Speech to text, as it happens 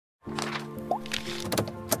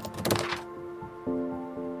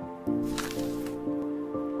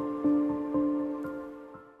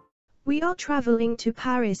We are traveling to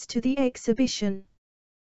Paris to the exhibition.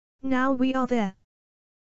 Now we are there.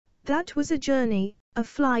 That was a journey, a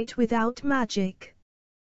flight without magic.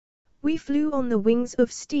 We flew on the wings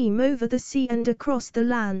of steam over the sea and across the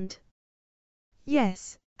land.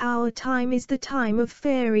 Yes, our time is the time of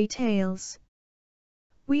fairy tales.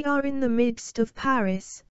 We are in the midst of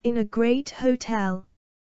Paris, in a great hotel.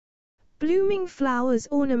 Blooming flowers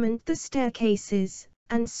ornament the staircases,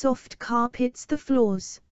 and soft carpets the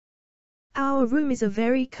floors. Our room is a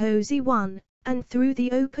very cozy one, and through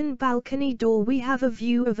the open balcony door we have a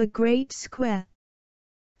view of a great square.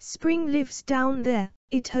 Spring lives down there.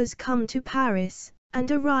 It has come to Paris, and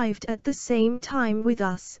arrived at the same time with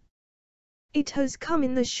us. It has come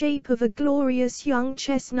in the shape of a glorious young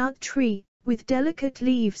chestnut tree, with delicate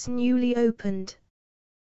leaves newly opened.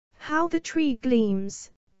 How the tree gleams,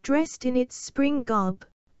 dressed in its spring garb,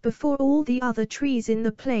 before all the other trees in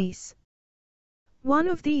the place. One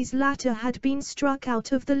of these latter had been struck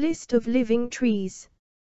out of the list of living trees.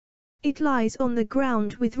 It lies on the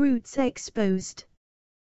ground with roots exposed.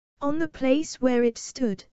 On the place where it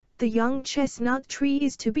stood, the young chestnut tree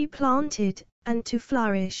is to be planted, and to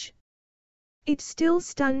flourish. It still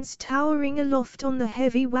stands towering aloft on the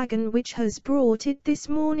heavy wagon which has brought it this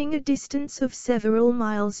morning a distance of several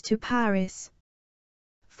miles to Paris.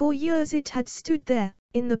 For years it had stood there,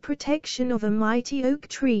 in the protection of a mighty oak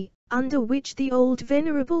tree, under which the old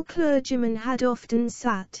venerable clergyman had often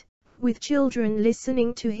sat, with children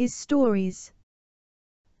listening to his stories.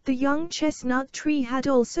 The young chestnut tree had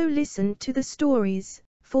also listened to the stories,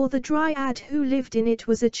 for the Dryad who lived in it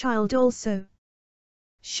was a child also.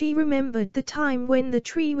 She remembered the time when the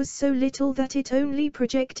tree was so little that it only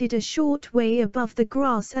projected a short way above the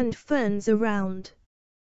grass and ferns around.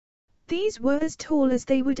 These were as tall as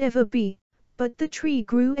they would ever be, but the tree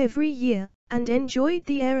grew every year, and enjoyed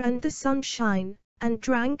the air and the sunshine, and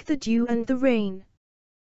drank the dew and the rain.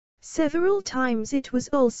 Several times it was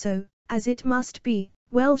also, as it must be,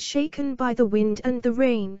 well shaken by the wind and the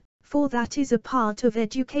rain, for that is a part of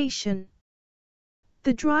education.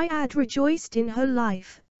 The Dryad rejoiced in her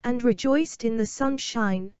life, and rejoiced in the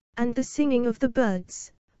sunshine, and the singing of the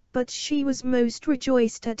birds, but she was most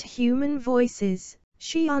rejoiced at human voices.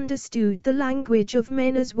 She understood the language of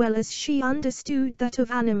men as well as she understood that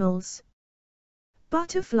of animals.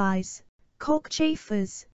 Butterflies,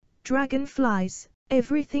 cockchafers, dragonflies,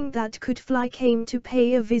 everything that could fly came to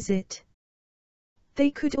pay a visit. They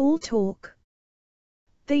could all talk.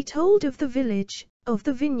 They told of the village, of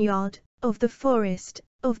the vineyard, of the forest,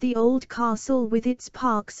 of the old castle with its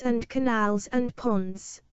parks and canals and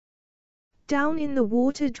ponds. Down in the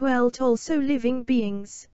water dwelt also living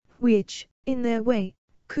beings, which, in their way,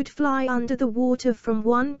 could fly under the water from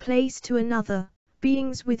one place to another,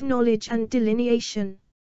 beings with knowledge and delineation.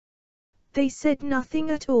 They said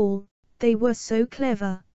nothing at all, they were so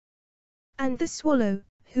clever. And the swallow,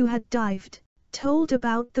 who had dived, told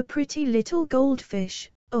about the pretty little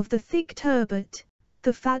goldfish, of the thick turbot,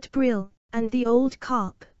 the fat brill, and the old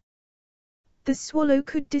carp. The swallow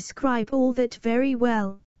could describe all that very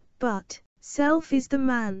well, but, self is the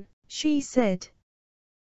man, she said.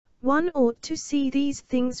 One ought to see these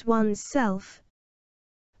things oneself.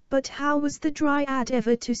 But how was the Dryad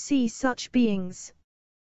ever to see such beings?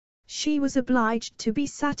 She was obliged to be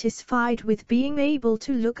satisfied with being able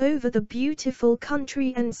to look over the beautiful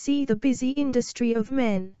country and see the busy industry of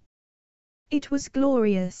men. It was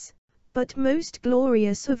glorious, but most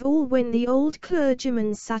glorious of all when the old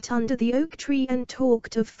clergyman sat under the oak tree and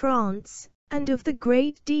talked of France, and of the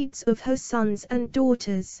great deeds of her sons and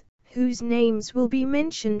daughters, whose names will be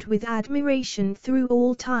mentioned with admiration through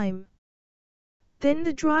all time. Then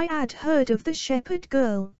the Dryad heard of the shepherd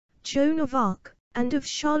girl, Joan of Arc, and of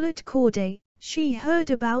Charlotte Corday. She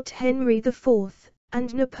heard about Henry IV,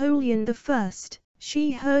 and Napoleon I.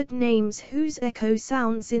 She heard names whose echo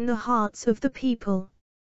sounds in the hearts of the people.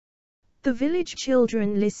 The village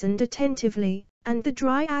children listened attentively, and the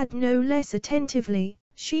Dryad no less attentively.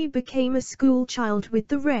 She became a schoolchild with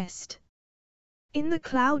the rest. In the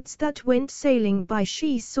clouds that went sailing by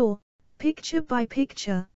she saw, picture by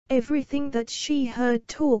picture, everything that she heard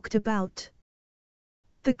talked about.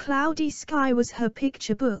 The cloudy sky was her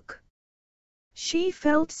picture book. She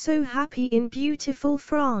felt so happy in beautiful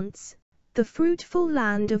France, the fruitful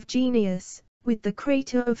land of genius, with the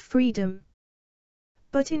crater of freedom.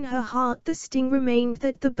 But in her heart the sting remained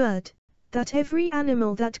that the bird, that every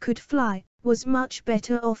animal that could fly, was much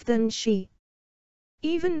better off than she.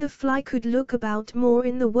 Even the fly could look about more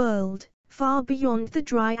in the world, far beyond the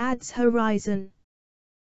Dryad's horizon.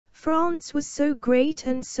 France was so great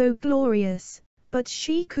and so glorious, but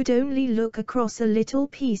she could only look across a little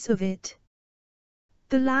piece of it.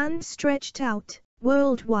 The land stretched out,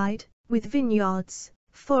 worldwide, with vineyards,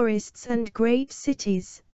 forests and great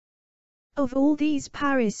cities. Of all these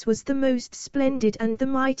Paris was the most splendid and the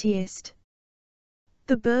mightiest.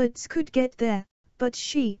 The birds could get there, but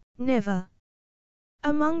she, never.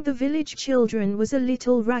 Among the village children was a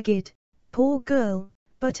little ragged, poor girl,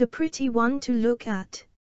 but a pretty one to look at.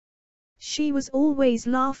 She was always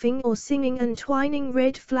laughing or singing and twining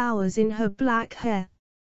red flowers in her black hair.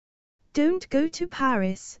 "Don't go to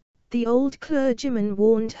Paris," the old clergyman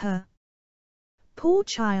warned her. "Poor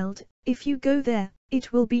child, if you go there,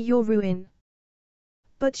 it will be your ruin."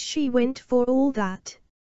 But she went for all that.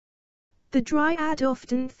 The Dryad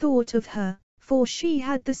often thought of her, for she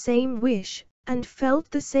had the same wish, and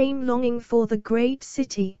felt the same longing for the great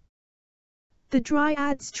city. The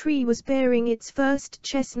Dryad's tree was bearing its first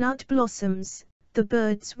chestnut blossoms, the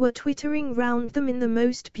birds were twittering round them in the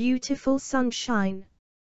most beautiful sunshine.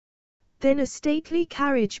 Then a stately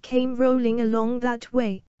carriage came rolling along that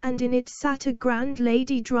way, and in it sat a grand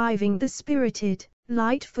lady driving the spirited,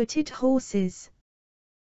 light-footed horses.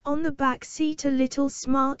 On the back seat a little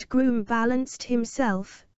smart groom balanced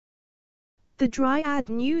himself. The Dryad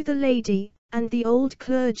knew the lady, and the old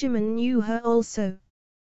clergyman knew her also.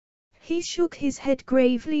 He shook his head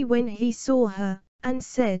gravely when he saw her, and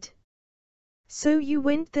said, "So you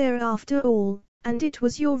went there after all, and it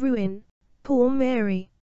was your ruin, poor Mary."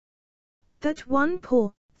 "That one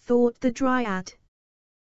poor," thought the Dryad.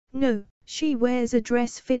 "No, she wears a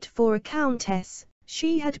dress fit for a countess,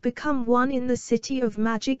 she had become one in the city of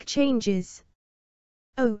magic changes.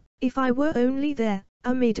 Oh, if I were only there,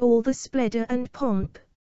 amid all the splendor and pomp.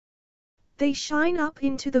 They shine up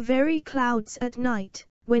into the very clouds at night.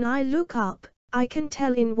 When I look up, I can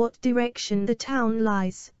tell in what direction the town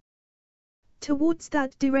lies." Towards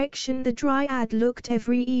that direction the Dryad looked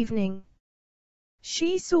every evening.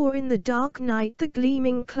 She saw in the dark night the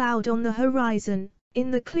gleaming cloud on the horizon,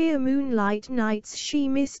 in the clear moonlight nights she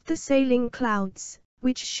missed the sailing clouds,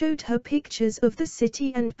 which showed her pictures of the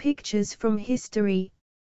city and pictures from history.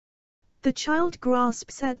 The child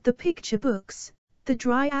grasps at the picture books, the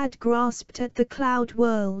Dryad grasped at the cloud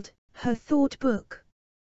world, her thought book.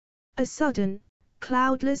 A sudden,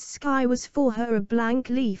 cloudless sky was for her a blank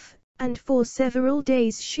leaf, and for several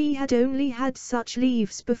days she had only had such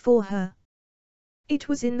leaves before her. It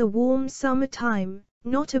was in the warm summer time,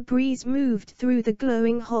 not a breeze moved through the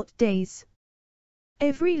glowing hot days.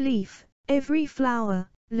 Every leaf, every flower,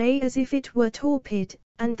 lay as if it were torpid,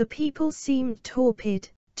 and the people seemed torpid,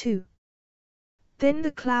 too. Then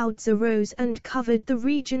the clouds arose and covered the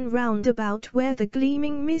region round about where the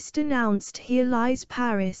gleaming mist announced, "Here lies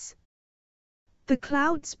Paris." The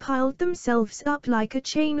clouds piled themselves up like a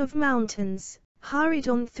chain of mountains, hurried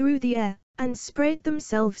on through the air, and spread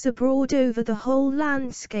themselves abroad over the whole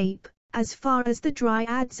landscape, as far as the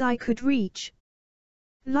Dryad's eye could reach.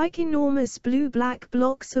 Like enormous blue-black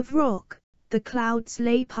blocks of rock, the clouds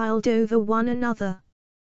lay piled over one another.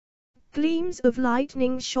 Gleams of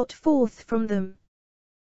lightning shot forth from them.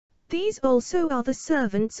 "These also are the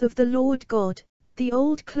servants of the Lord God," the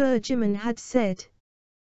old clergyman had said.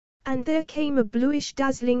 And there came a bluish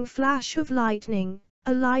dazzling flash of lightning,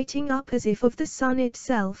 a lighting up as if of the sun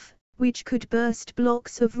itself, which could burst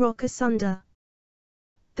blocks of rock asunder.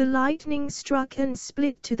 The lightning struck and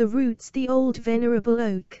split to the roots the old venerable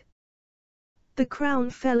oak. The crown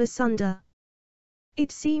fell asunder.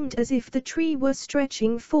 It seemed as if the tree were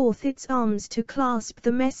stretching forth its arms to clasp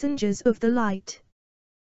the messengers of the light.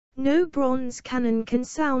 No bronze cannon can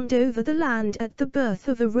sound over the land at the birth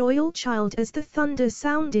of a royal child as the thunder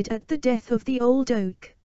sounded at the death of the old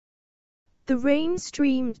oak. The rain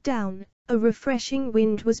streamed down, a refreshing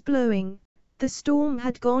wind was blowing, the storm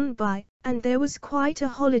had gone by, and there was quite a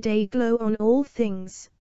holiday glow on all things.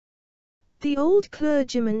 The old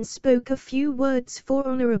clergyman spoke a few words for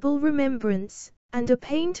honorable remembrance, and a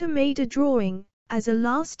painter made a drawing, as a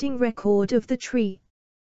lasting record of the tree.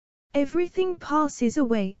 "Everything passes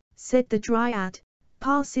away," said the Dryad,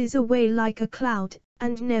 "passes away like a cloud,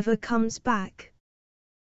 and never comes back."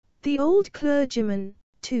 The old clergyman,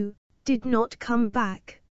 too, did not come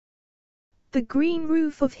back. The green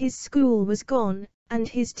roof of his school was gone, and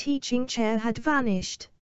his teaching chair had vanished.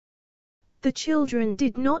 The children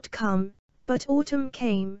did not come, but autumn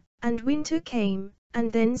came, and winter came,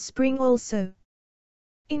 and then spring also.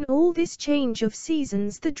 In all this change of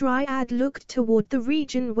seasons the Dryad looked toward the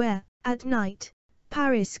region where, at night,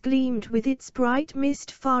 Paris gleamed with its bright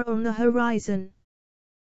mist far on the horizon.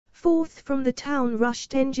 Forth from the town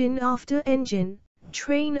rushed engine after engine,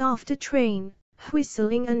 train after train,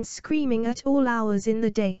 whistling and screaming at all hours in the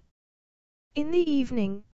day. In the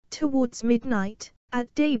evening, towards midnight,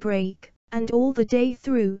 at daybreak, and all the day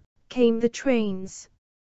through, came the trains.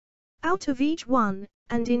 Out of each one,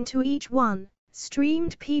 and into each one,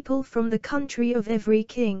 streamed people from the country of every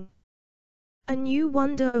king. A new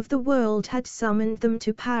wonder of the world had summoned them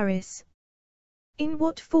to Paris. In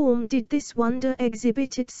what form did this wonder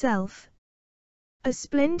exhibit itself? A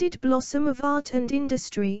splendid blossom of art and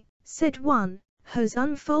industry, said one, has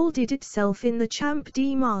unfolded itself in the Champ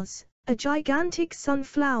de Mars, a gigantic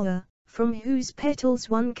sunflower, from whose petals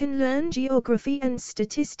one can learn geography and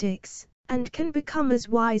statistics, and can become as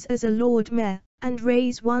wise as a Lord Mayor, and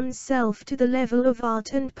raise oneself to the level of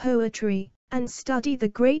art and poetry, and study the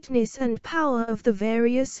greatness and power of the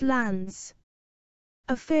various lands.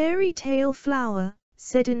 A fairy tale flower,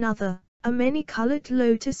 said another, a many-colored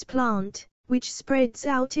lotus plant, which spreads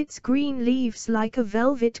out its green leaves like a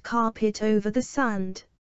velvet carpet over the sand.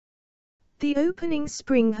 The opening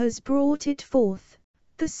spring has brought it forth,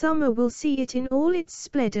 the summer will see it in all its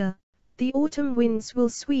splendor, the autumn winds will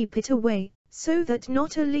sweep it away, so that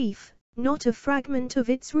not a leaf, not a fragment of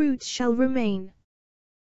its roots shall remain.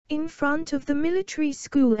 In front of the military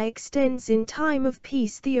school extends in time of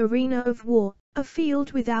peace the arena of war, a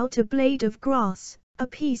field without a blade of grass, a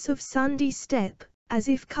piece of sandy steppe, as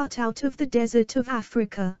if cut out of the desert of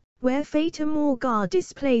Africa, where Fata Morgana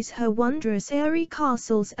displays her wondrous airy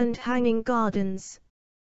castles and hanging gardens.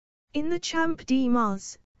 In the Champ de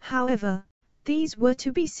Mars, however, these were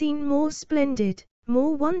to be seen more splendid,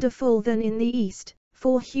 more wonderful than in the East,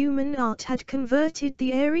 for human art had converted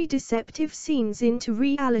the airy deceptive scenes into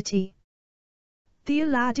reality. The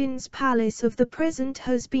Aladdin's palace of the present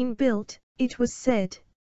has been built, it was said.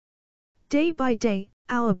 Day by day,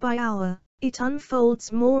 hour by hour, it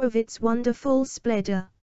unfolds more of its wonderful splendor.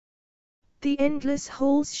 The endless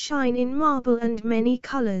halls shine in marble and many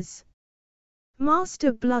colors.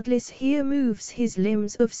 Master Bloodless here moves his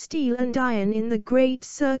limbs of steel and iron in the great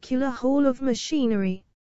circular hall of machinery.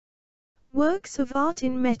 Works of art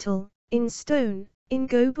in metal, in stone, in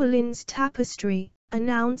Gobelins tapestry,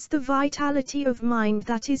 announce the vitality of mind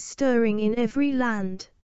that is stirring in every land.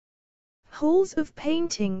 Halls of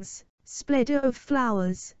paintings, splendor of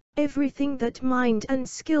flowers, everything that mind and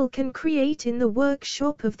skill can create in the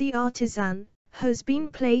workshop of the artisan, has been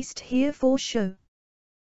placed here for show.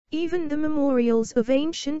 Even the memorials of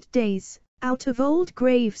ancient days, out of old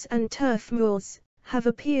graves and turf moors, have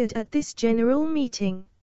appeared at this general meeting.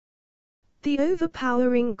 The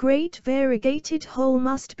overpowering great variegated whole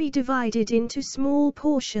must be divided into small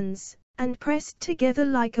portions, and pressed together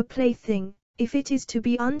like a plaything, if it is to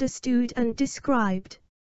be understood and described.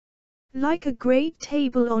 Like a great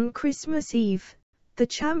table on Christmas Eve, the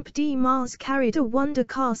Champ de Mars carried a wonder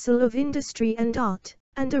castle of industry and art,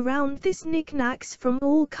 and around this knickknacks from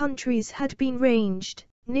all countries had been ranged,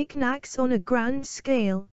 knickknacks on a grand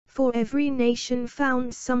scale, for every nation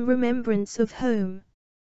found some remembrance of home.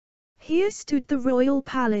 Here stood the royal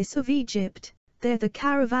palace of Egypt, there the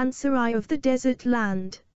caravanserai of the desert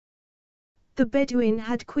land. The Bedouin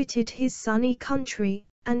had quitted his sunny country,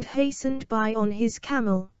 and hastened by on his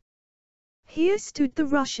camel. Here stood the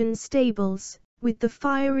Russian stables, with the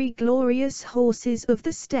fiery glorious horses of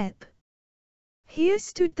the steppe. Here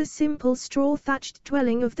stood the simple straw-thatched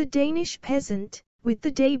dwelling of the Danish peasant, with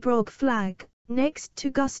the Dabrog flag, next to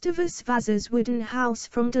Gustavus Vasa's wooden house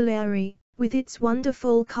from Delary, with its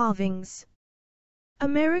wonderful carvings.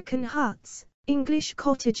 American huts, English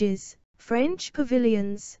cottages, French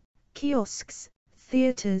pavilions, kiosks,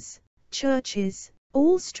 theatres, churches,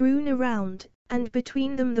 all strewn around, and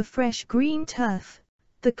between them the fresh green turf,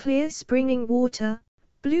 the clear springing water,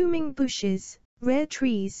 blooming bushes, rare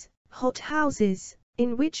trees, hot houses,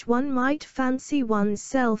 in which one might fancy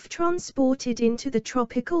oneself transported into the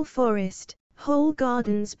tropical forest, whole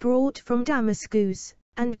gardens brought from Damascus,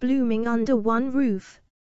 and blooming under one roof.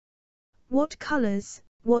 What colors,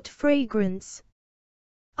 what fragrance!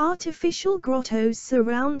 Artificial grottos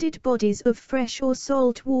surrounded bodies of fresh or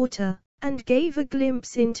salt water, and gave a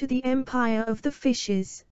glimpse into the empire of the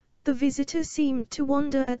fishes. The visitor seemed to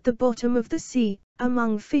wander at the bottom of the sea,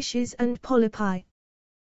 among fishes and polypi.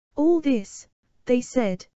 All this, they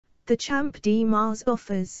said, the Champ de Mars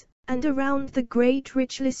offers, and around the great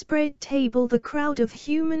richly spread table the crowd of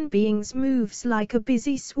human beings moves like a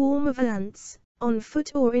busy swarm of ants, on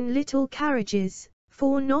foot or in little carriages,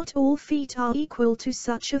 for not all feet are equal to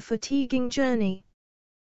such a fatiguing journey.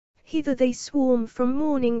 Hither they swarm from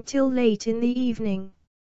morning till late in the evening.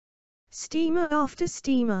 Steamer after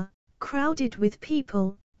steamer, crowded with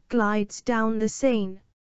people, glides down the Seine.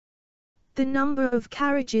 The number of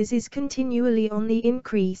carriages is continually on the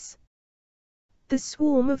increase. The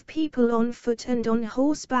swarm of people on foot and on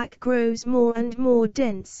horseback grows more and more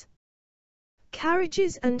dense.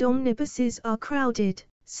 Carriages and omnibuses are crowded,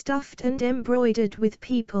 stuffed and embroidered with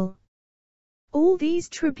people. All these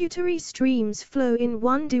tributary streams flow in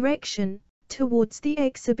one direction, towards the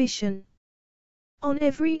exhibition. On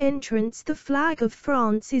every entrance the flag of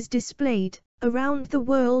France is displayed, around the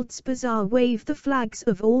world's bazaar wave the flags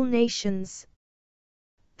of all nations.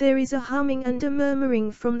 There is a humming and a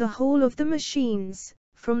murmuring from the hall of the machines,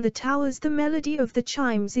 from the towers the melody of the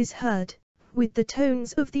chimes is heard, with the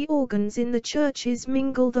tones of the organs in the churches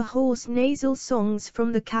mingle the hoarse nasal songs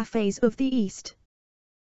from the cafes of the East.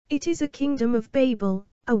 It is a kingdom of Babel,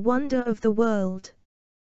 a wonder of the world.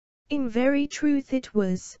 In very truth it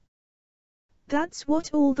was. That's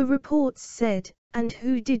what all the reports said, and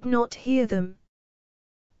who did not hear them?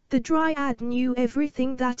 The Dryad knew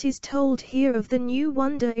everything that is told here of the new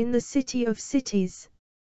wonder in the city of cities.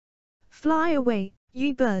 Fly away,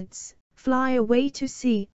 ye birds, fly away to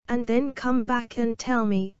sea, and then come back and tell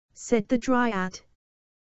me, said the Dryad.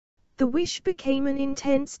 The wish became an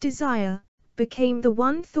intense desire, became the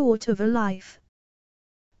one thought of a life.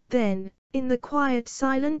 Then, in the quiet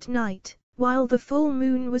silent night, while the full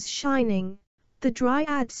moon was shining, the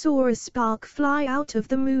Dryad saw a spark fly out of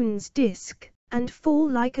the moon's disk, and fall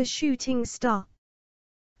like a shooting star.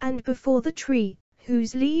 And before the tree,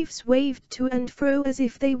 whose leaves waved to and fro as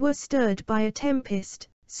if they were stirred by a tempest,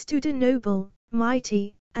 stood a noble,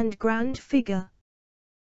 mighty, and grand figure.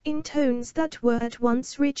 In tones that were at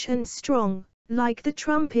once rich and strong, like the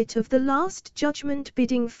trumpet of the last judgment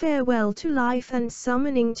bidding farewell to life and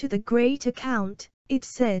summoning to the great account, it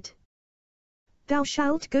said, "Thou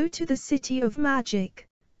shalt go to the city of magic,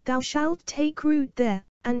 thou shalt take root there,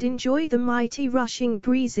 and enjoy the mighty rushing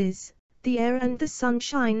breezes, the air and the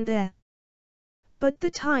sunshine there. But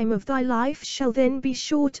the time of thy life shall then be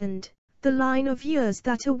shortened, the line of years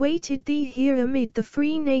that awaited thee here amid the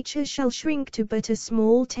free nature shall shrink to but a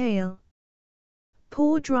small tale.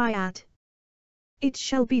 Poor Dryad! It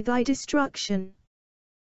shall be thy destruction.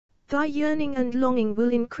 Thy yearning and longing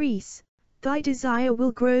will increase, thy desire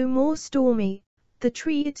will grow more stormy, the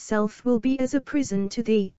tree itself will be as a prison to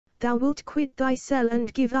thee. Thou wilt quit thy cell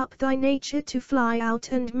and give up thy nature to fly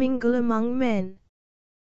out and mingle among men.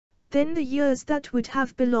 Then the years that would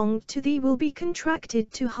have belonged to thee will be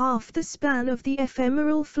contracted to half the span of the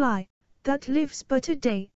ephemeral fly, that lives but a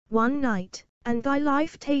day, one night, and thy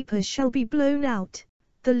life taper shall be blown out,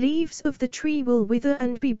 the leaves of the tree will wither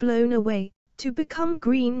and be blown away, to become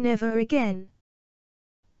green never again."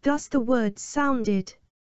 Thus the words sounded.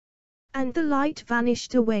 And the light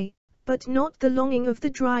vanished away, but not the longing of the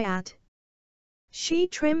Dryad. She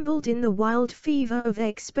trembled in the wild fever of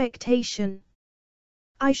expectation.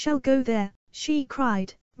 "I shall go there," she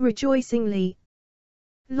cried, rejoicingly.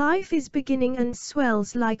 "Life is beginning and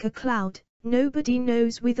swells like a cloud, nobody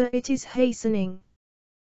knows whither it is hastening."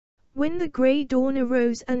 When the grey dawn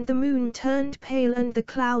arose and the moon turned pale and the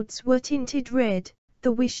clouds were tinted red,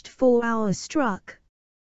 the wished-for hour struck.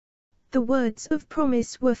 The words of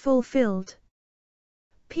promise were fulfilled.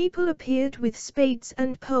 People appeared with spades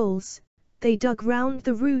and poles, they dug round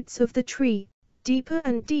the roots of the tree, deeper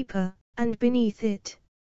and deeper, and beneath it.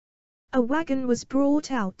 A wagon was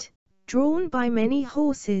brought out, drawn by many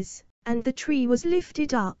horses, and the tree was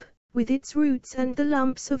lifted up, with its roots and the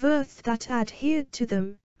lumps of earth that adhered to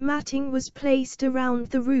them. Matting was placed around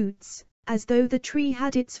the roots, as though the tree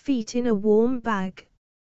had its feet in a warm bag.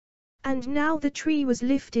 And now the tree was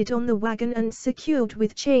lifted on the wagon and secured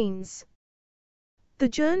with chains. The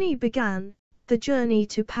journey began, the journey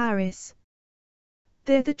to Paris.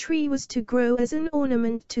 There the tree was to grow as an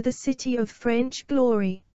ornament to the city of French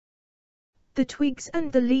glory. The twigs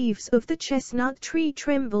and the leaves of the chestnut tree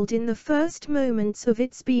trembled in the first moments of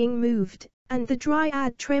its being moved, and the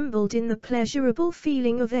Dryad trembled in the pleasurable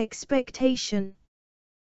feeling of expectation.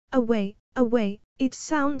 "Away, away," it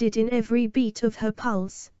sounded in every beat of her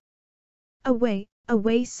pulse. "Away,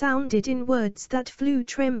 away" sounded in words that flew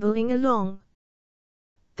trembling along.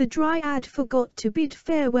 The Dryad forgot to bid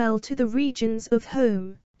farewell to the regions of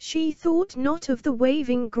home, she thought not of the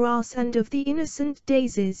waving grass and of the innocent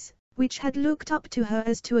daisies, which had looked up to her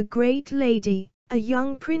as to a great lady, a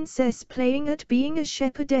young princess playing at being a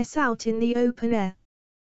shepherdess out in the open air.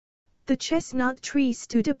 The chestnut tree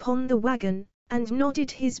stood upon the wagon, and nodded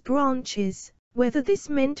his branches, whether this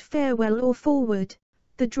meant farewell or forward,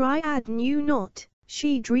 the Dryad knew not,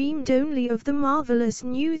 she dreamed only of the marvelous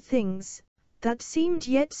new things, that seemed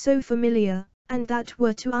yet so familiar, and that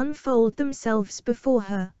were to unfold themselves before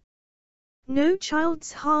her. No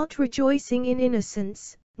child's heart rejoicing in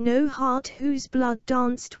innocence, no heart whose blood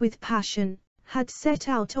danced with passion, had set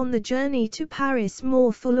out on the journey to Paris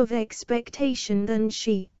more full of expectation than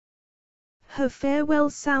she. Her farewell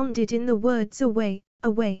sounded in the words away,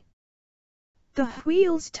 away. The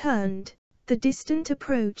wheels turned, the distant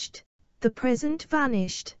approached, the present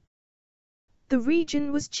vanished. The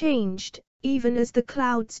region was changed, even as the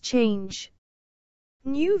clouds change.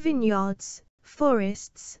 New vineyards,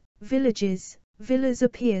 forests, villages, villas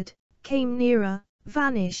appeared, came nearer,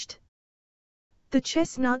 vanished. The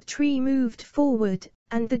chestnut tree moved forward,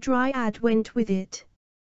 and the Dryad went with it.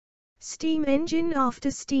 Steam engine after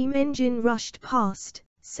steam engine rushed past,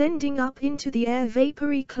 sending up into the air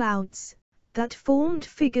vapory clouds, that formed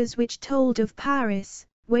figures which told of Paris,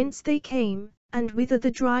 whence they came, and whither the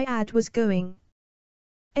Dryad was going.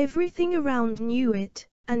 Everything around knew it,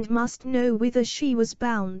 and must know whither she was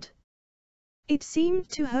bound. It seemed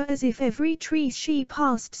to her as if every tree she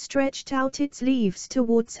passed stretched out its leaves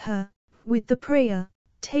towards her, with the prayer,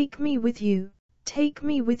 "Take me with you, take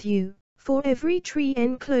me with you," for every tree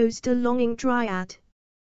enclosed a longing Dryad.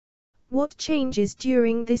 What changes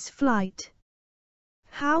during this flight!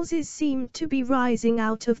 Houses seemed to be rising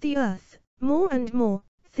out of the earth, more and more,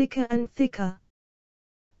 thicker and thicker.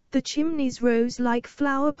 The chimneys rose like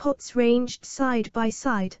flower pots ranged side by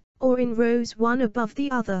side, or in rows one above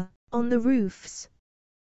the other, on the roofs.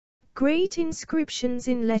 Great inscriptions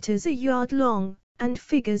in letters a yard long, and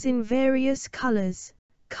figures in various colors,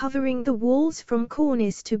 covering the walls from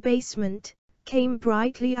cornice to basement, came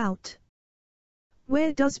brightly out.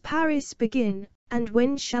 "Where does Paris begin, and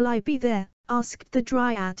when shall I be there?" asked the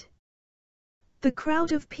Dryad. The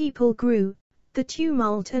crowd of people grew, the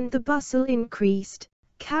tumult and the bustle increased,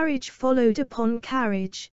 carriage followed upon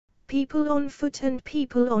carriage, people on foot and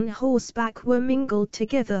people on horseback were mingled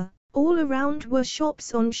together, all around were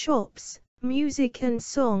shops on shops, music and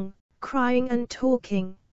song, crying and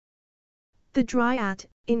talking. The Dryad,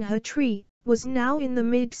 in her tree, was now in the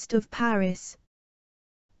midst of Paris.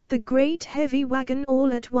 The great heavy wagon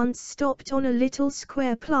all at once stopped on a little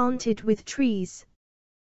square planted with trees.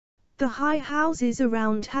 The high houses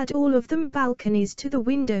around had all of them balconies to the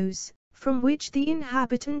windows, from which the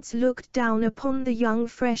inhabitants looked down upon the young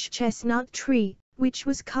fresh chestnut tree, which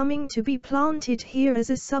was coming to be planted here as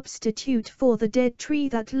a substitute for the dead tree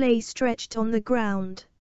that lay stretched on the ground.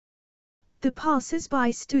 The passers-by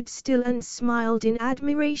stood still and smiled in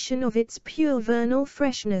admiration of its pure vernal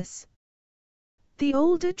freshness. The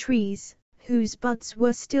older trees, whose buds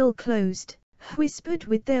were still closed, whispered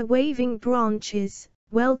with their waving branches,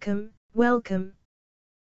 "Welcome, welcome."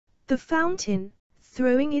 The fountain,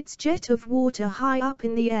 throwing its jet of water high up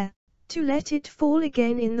in the air, to let it fall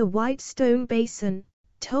again in the white stone basin,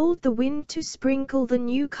 told the wind to sprinkle the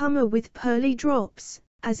newcomer with pearly drops,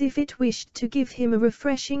 as if it wished to give him a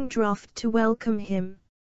refreshing draught to welcome him.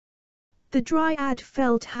 The Dryad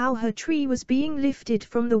felt how her tree was being lifted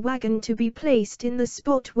from the wagon to be placed in the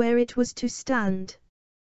spot where it was to stand.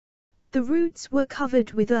 The roots were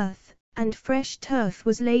covered with earth, and fresh turf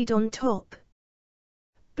was laid on top.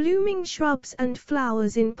 Blooming shrubs and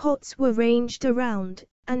flowers in pots were ranged around,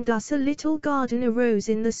 and thus a little garden arose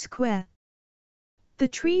in the square. The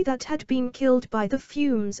tree that had been killed by the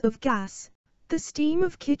fumes of gas, the steam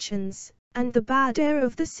of kitchens, and the bad air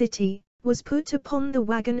of the city, was put upon the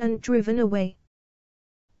wagon and driven away.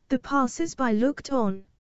 The passers-by looked on.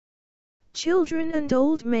 Children and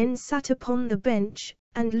old men sat upon the bench,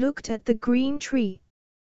 and looked at the green tree.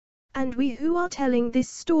 And we who are telling this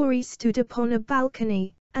story stood upon a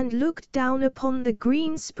balcony, and looked down upon the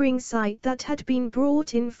green springside that had been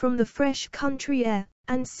brought in from the fresh country air,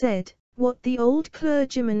 and said, what the old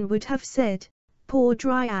clergyman would have said, "Poor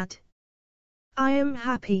Dryad! I am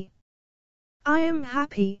happy. I am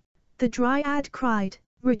happy," the Dryad cried,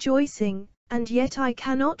 rejoicing, "and yet I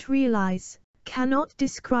cannot realize, cannot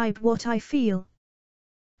describe what I feel.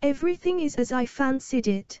 Everything is as I fancied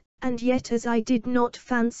it, and yet as I did not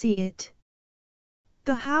fancy it."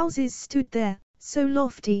 The houses stood there, so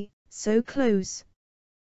lofty, so close.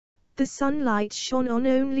 The sunlight shone on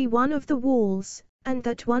only one of the walls, and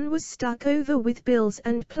that one was stuck over with bills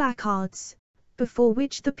and placards, before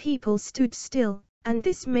which the people stood still, and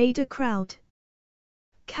this made a crowd.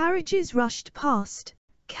 Carriages rushed past,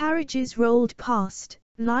 carriages rolled past,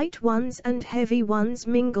 light ones and heavy ones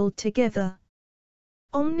mingled together.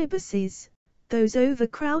 Omnibuses, those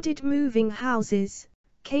overcrowded moving houses,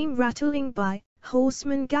 came rattling by,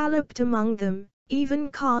 horsemen galloped among them, even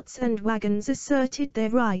carts and wagons asserted their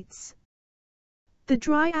rights. The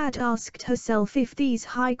Dryad asked herself if these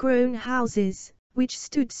high-grown houses, which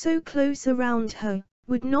stood so close around her,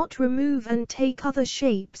 would not remove and take other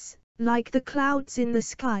shapes, like the clouds in the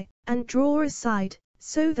sky, and draw aside,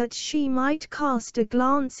 so that she might cast a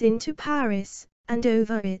glance into Paris, and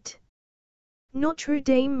over it. Notre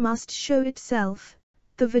Dame must show itself,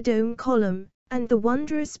 the Vendome column, and the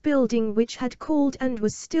wondrous building which had called and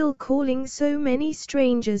was still calling so many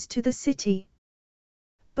strangers to the city.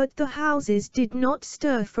 But the houses did not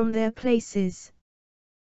stir from their places.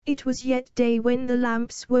 It was yet day when the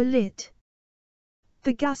lamps were lit.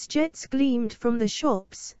 The gas jets gleamed from the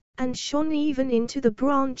shops, and shone even into the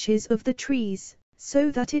branches of the trees,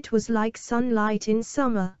 so that it was like sunlight in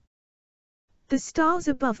summer. The stars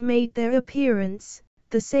above made their appearance,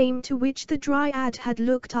 the same to which the Dryad had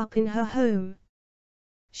looked up in her home.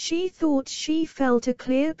 She thought she felt a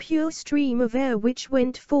clear pure stream of air which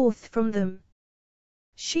went forth from them.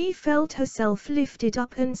 She felt herself lifted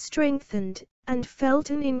up and strengthened, and felt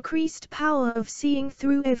an increased power of seeing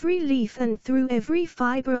through every leaf and through every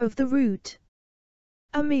fiber of the root.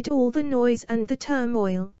 Amid all the noise and the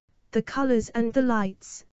turmoil, the colors and the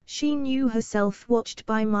lights, she knew herself watched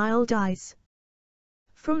by mild eyes.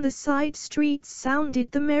 From the side streets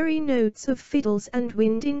sounded the merry notes of fiddles and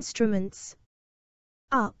wind instruments.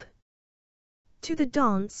 Up! To the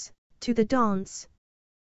dance, to the dance!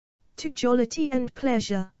 To jollity and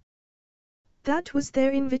pleasure! That was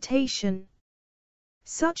their invitation.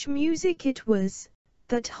 Such music it was,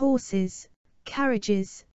 that horses,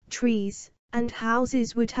 carriages, trees, and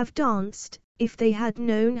houses would have danced, if they had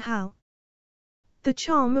known how. The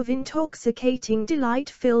charm of intoxicating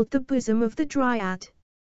delight filled the bosom of the Dryad.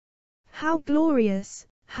 "How glorious,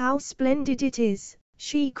 how splendid it is!"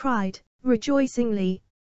 she cried, rejoicingly.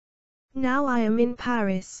 "Now I am in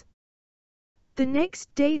Paris." The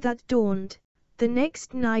next day that dawned, the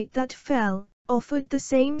next night that fell, offered the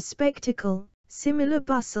same spectacle, similar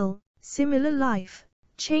bustle, similar life,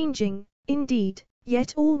 changing, indeed,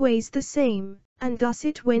 yet always the same, and thus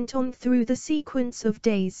it went on through the sequence of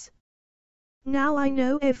days. Now I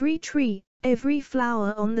know every tree, every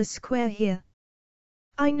flower on the square here.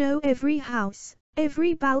 I know every house,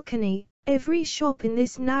 every balcony, every shop in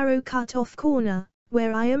this narrow cut-off corner,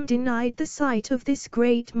 where I am denied the sight of this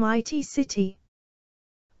great mighty city.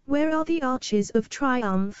 Where are the arches of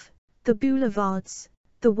triumph, the boulevards,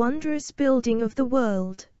 the wondrous building of the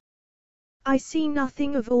world? I see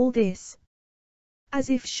nothing of all this. As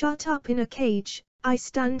if shut up in a cage, I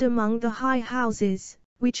stand among the high houses,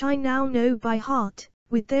 which I now know by heart,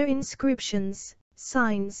 with their inscriptions,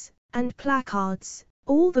 signs, and placards,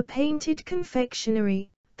 all the painted confectionery,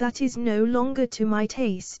 that is no longer to my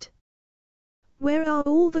taste. Where are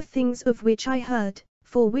all the things of which I heard,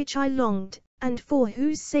 for which I longed, and for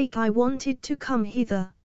whose sake I wanted to come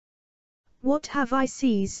hither? What have I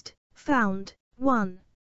seized, found, won?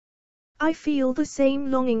 I feel the same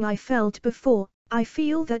longing I felt before. I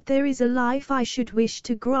feel that there is a life I should wish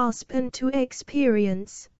to grasp and to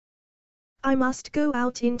experience. I must go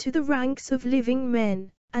out into the ranks of living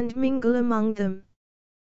men, and mingle among them.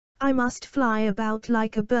 I must fly about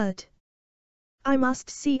like a bird. I must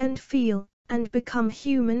see and feel, and become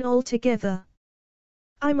human altogether.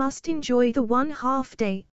 I must enjoy the one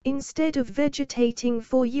half-day, instead of vegetating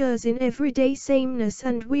for years in everyday sameness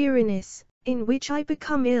and weariness, in which I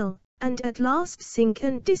become ill, and at last sink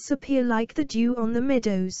and disappear like the dew on the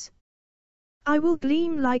meadows. I will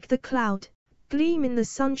gleam like the cloud, gleam in the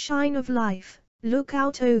sunshine of life, look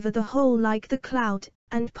out over the whole like the cloud,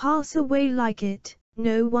 and pass away like it,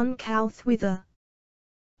 no one couth whither.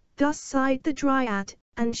 Thus sighed the Dryad,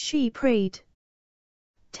 and she prayed.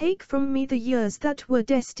 Take from me the years that were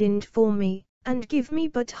destined for me, and give me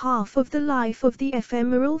but half of the life of the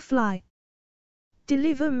ephemeral fly.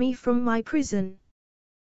 Deliver me from my prison.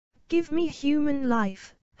 Give me human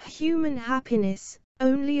life, human happiness,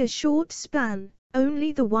 only a short span,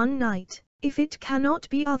 only the one night, if it cannot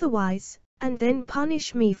be otherwise, and then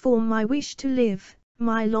punish me for my wish to live,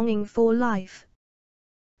 my longing for life.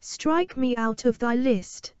 Strike me out of thy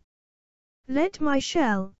list. Let my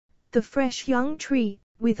shell, the fresh young tree,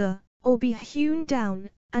 wither, or be hewn down,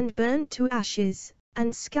 and burned to ashes,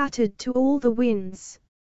 and scattered to all the winds.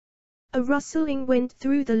 A rustling went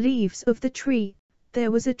through the leaves of the tree. There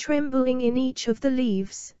was a trembling in each of the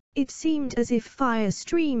leaves, it seemed as if fire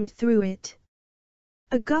streamed through it.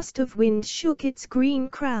 A gust of wind shook its green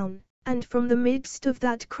crown, and from the midst of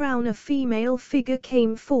that crown a female figure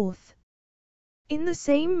came forth. In the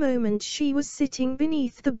same moment she was sitting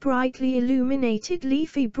beneath the brightly illuminated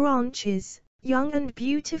leafy branches, young and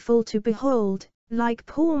beautiful to behold, like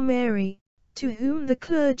poor Mary, to whom the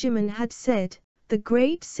clergyman had said, "The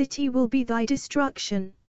great city will be thy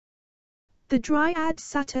destruction." The Dryad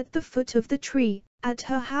sat at the foot of the tree, at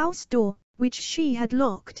her house door, which she had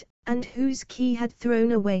locked, and whose key had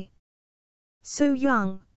thrown away. So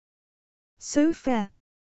young, so fair.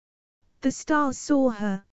 The stars saw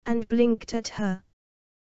her, and blinked at her.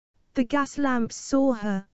 The gas lamps saw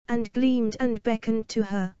her, and gleamed and beckoned to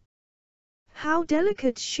her. How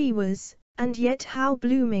delicate she was, and yet how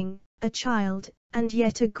blooming, a child, and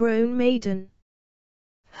yet a grown maiden.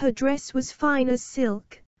 Her dress was fine as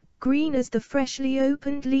silk, green as the freshly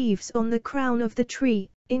opened leaves on the crown of the tree.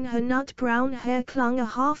 In her nut-brown hair clung a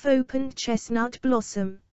half-opened chestnut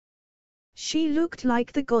blossom. She looked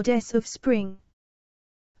like the goddess of spring.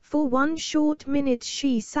 For one short minute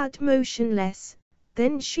she sat motionless,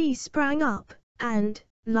 then she sprang up, and,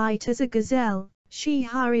 light as a gazelle, she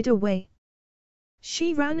hurried away.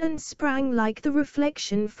 She ran and sprang like the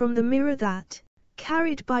reflection from the mirror that,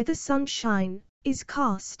 carried by the sunshine, is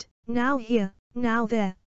cast, now here, now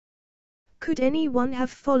there. Could anyone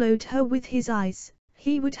have followed her with his eyes,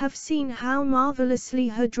 he would have seen how marvelously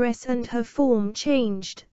her dress and her form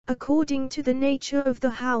changed, according to the nature of the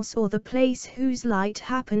house or the place whose light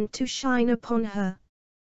happened to shine upon her.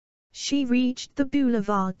 She reached the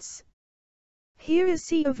boulevards. Here a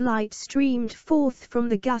sea of light streamed forth from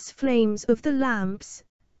the gas flames of the lamps,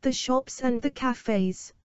 the shops and the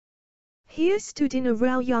cafes. Here stood in a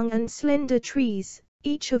row young and slender trees,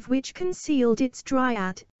 each of which concealed its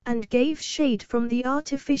Dryad, and gave shade from the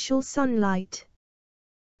artificial sunlight.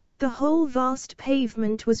 The whole vast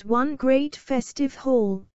pavement was one great festive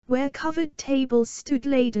hall, where covered tables stood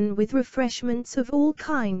laden with refreshments of all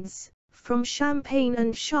kinds, from champagne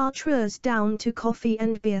and chartreuse down to coffee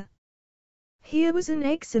and beer. Here was an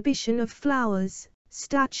exhibition of flowers,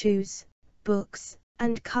 statues, books,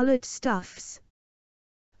 and colored stuffs.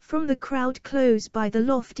 From the crowd close by the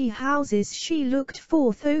lofty houses she looked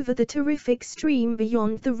forth over the terrific stream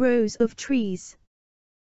beyond the rows of trees.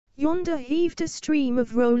 Yonder heaved a stream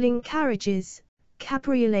of rolling carriages,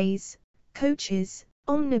 cabriolets, coaches,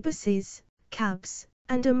 omnibuses, cabs,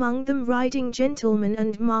 and among them riding gentlemen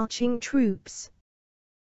and marching troops.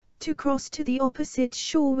 To cross to the opposite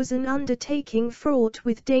shore was an undertaking fraught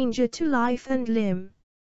with danger to life and limb.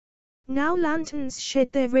 Now lanterns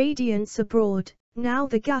shed their radiance abroad, now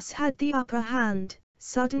the gas had the upper hand,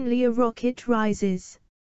 suddenly a rocket rises.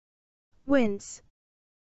 Whence?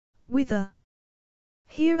 Whither?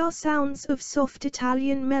 Here are sounds of soft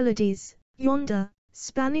Italian melodies, yonder,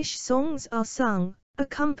 Spanish songs are sung,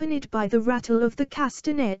 accompanied by the rattle of the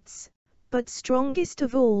castanets, but strongest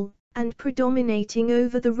of all, and predominating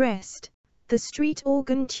over the rest, the street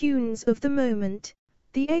organ tunes of the moment,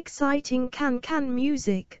 the exciting can-can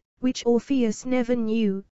music, which Orpheus never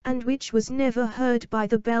knew, and which was never heard by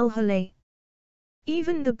the bellhole.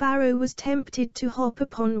 Even the barrow was tempted to hop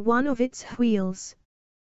upon one of its wheels.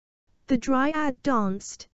 The Dryad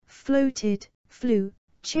danced, floated, flew,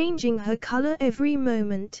 changing her color every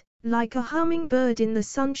moment, like a hummingbird in the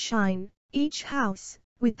sunshine. Each house,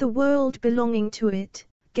 with the world belonging to it,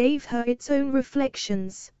 gave her its own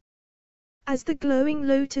reflections. As the glowing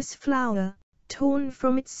lotus flower, torn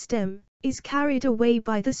from its stem, is carried away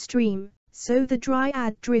by the stream, so the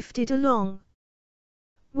Dryad drifted along.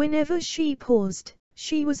 Whenever she paused,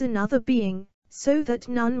 she was another being, so that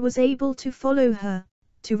none was able to follow her,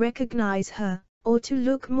 to recognize her, or to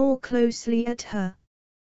look more closely at her.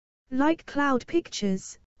 Like cloud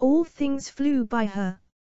pictures, all things flew by her.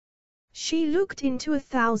 She looked into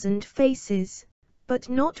 1,000 faces, but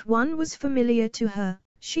not one was familiar to her.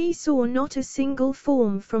 She saw not a single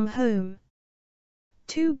form from home.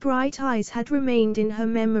 2 bright eyes had remained in her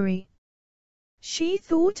memory. She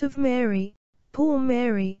thought of Mary, poor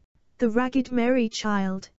Mary, the ragged Mary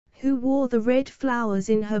child, who wore the red flowers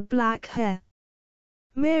in her black hair.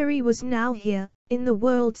 Mary was now here, in the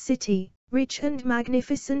world city, rich and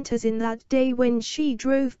magnificent as in that day when she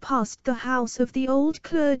drove past the house of the old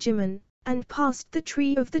clergyman, and past the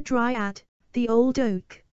tree of the Dryad, the old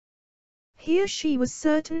oak. Here she was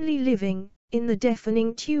certainly living, in the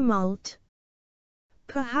deafening tumult.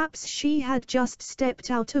 Perhaps she had just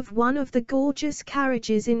stepped out of one of the gorgeous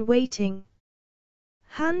carriages in waiting.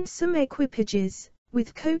 Handsome equipages,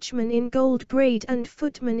 with coachmen in gold braid and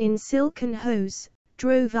footmen in silken hose,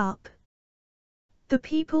 drove up. The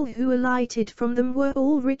people who alighted from them were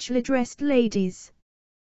all richly dressed ladies.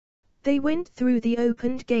 They went through the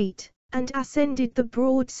opened gate, and ascended the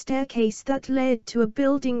broad staircase that led to a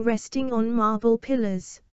building resting on marble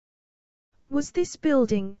pillars. Was this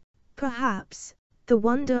building, perhaps, the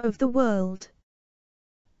wonder of the world?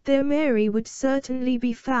 There Mary would certainly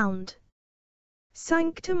be found.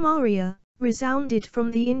 Sancta Maria resounded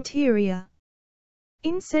from the interior.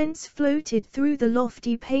 Incense floated through the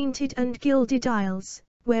lofty painted and gilded aisles,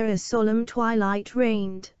 where a solemn twilight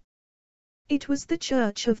reigned. It was the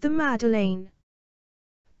Church of the Madeleine.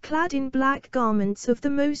 Clad in black garments of the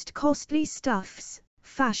most costly stuffs,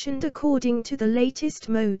 fashioned according to the latest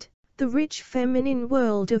mode, the rich feminine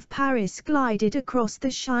world of Paris glided across the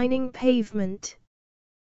shining pavement.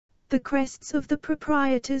 The crests of the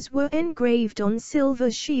proprietors were engraved on silver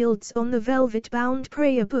shields on the velvet-bound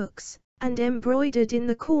prayer books, and embroidered in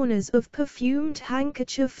the corners of perfumed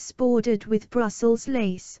handkerchiefs bordered with Brussels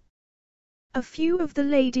lace. A few of the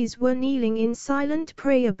ladies were kneeling in silent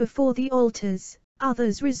prayer before the altars,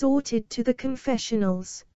 others resorted to the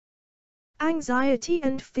confessionals. Anxiety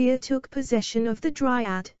and fear took possession of the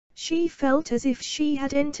Dryad. She felt as if she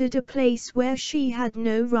had entered a place where she had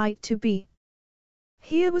no right to be.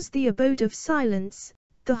 Here was the abode of silence,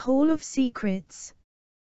 the hall of secrets.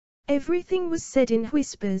 Everything was said in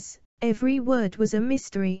whispers, every word was a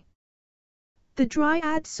mystery. The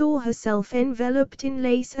Dryad saw herself enveloped in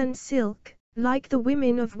lace and silk, like the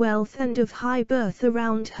women of wealth and of high birth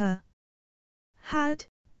around her. Had,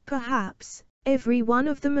 perhaps, every one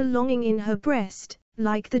of them a longing in her breast,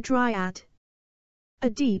 like the Dryad. A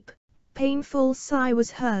deep, painful sigh was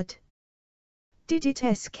heard. Did it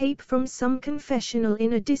escape from some confessional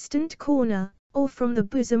in a distant corner, or from the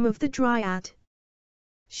bosom of the Dryad?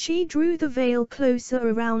 She drew the veil closer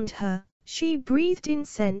around her, she breathed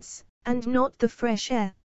incense, and not the fresh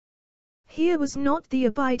air. Here was not the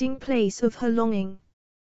abiding place of her longing.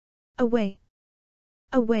 Away!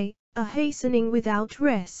 Away, a hastening without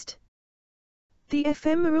rest. The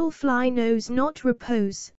ephemeral fly knows not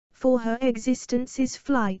repose, for her existence is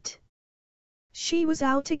flight. She was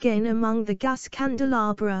out again among the gas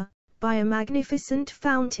candelabra, by a magnificent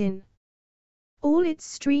fountain. All its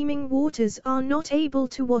streaming waters are not able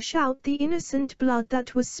to wash out the innocent blood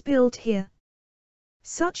that was spilled here.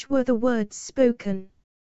 Such were the words spoken.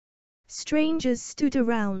 Strangers stood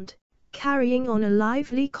around, carrying on a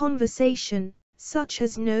lively conversation, such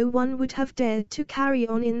as no one would have dared to carry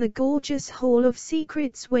on in the gorgeous hall of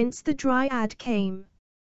secrets whence the Dryad came.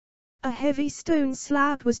 A heavy stone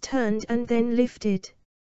slab was turned and then lifted.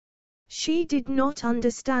 She did not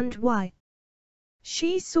understand why.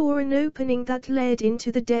 She saw an opening that led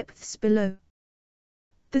into the depths below.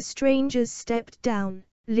 The strangers stepped down,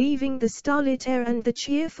 leaving the starlit air and the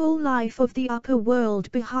cheerful life of the upper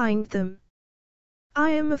world behind them. "I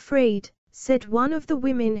am afraid," said one of the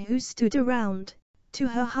women who stood around, to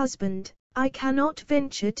her husband, "I cannot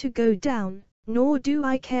venture to go down, nor do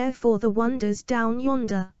I care for the wonders down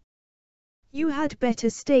yonder. You had better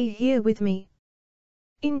stay here with me."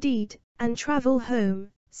 "Indeed, and travel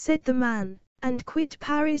home," said the man, "and quit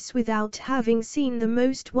Paris without having seen the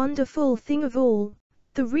most wonderful thing of all,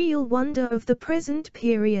 the real wonder of the present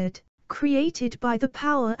period, created by the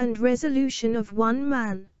power and resolution of one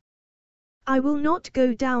man." "I will not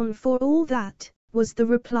go down for all that," was the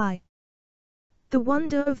reply. The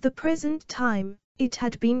wonder of the present time, it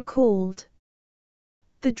had been called.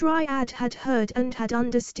 The Dryad had heard and had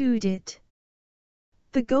understood it.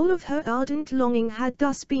 The goal of her ardent longing had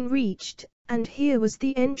thus been reached, and here was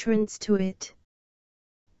the entrance to it.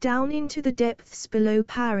 Down into the depths below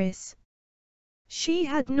Paris. She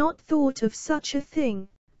had not thought of such a thing,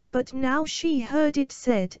 but now she heard it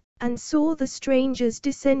said, and saw the strangers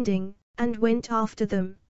descending, and went after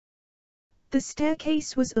them. The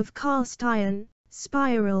staircase was of cast iron,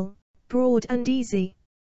 spiral, broad and easy.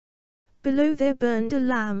 Below there burned a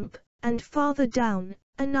lamp, and farther down,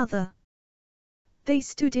 another. They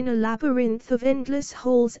stood in a labyrinth of endless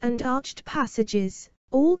halls and arched passages,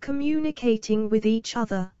 all communicating with each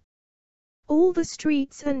other. All the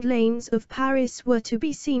streets and lanes of Paris were to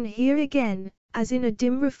be seen here again, as in a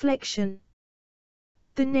dim reflection.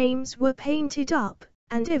 The names were painted up,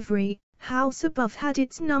 and every house above had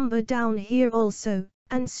its number down here also,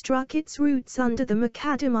 and struck its roots under the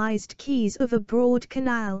macadamized quays of a broad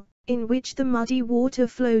canal, in which the muddy water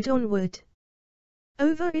flowed onward.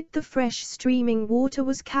 Over it the fresh streaming water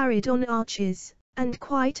was carried on arches, and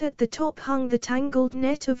quite at the top hung the tangled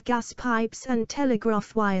net of gas pipes and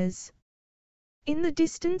telegraph wires. In the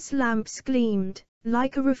distance lamps gleamed,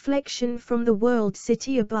 like a reflection from the world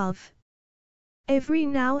city above. Every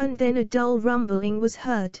now and then a dull rumbling was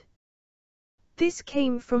heard. This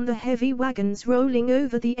came from the heavy wagons rolling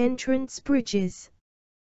over the entrance bridges.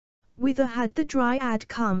 Whither had the Dryad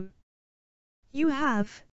come? You have,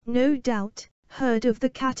 no doubt, heard of the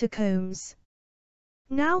catacombs.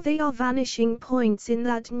 Now they are vanishing points in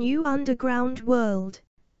that new underground world,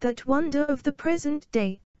 that wonder of the present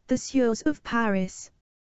day, the sewers of Paris.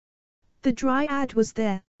 The Dryad was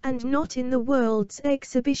there, and not in the world's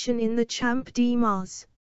exhibition in the Champ de Mars.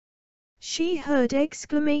 She heard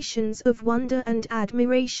exclamations of wonder and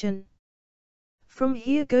admiration. From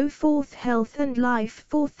here go forth health and life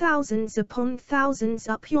for thousands upon thousands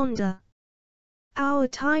up yonder. Our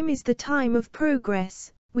time is the time of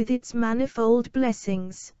progress, with its manifold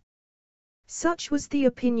blessings. Such was the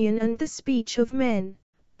opinion and the speech of men,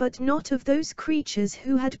 but not of those creatures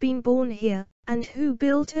who had been born here, and who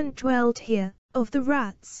built and dwelt here, of the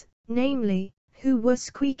rats, namely, who were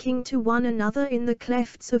squeaking to one another in the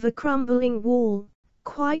clefts of a crumbling wall,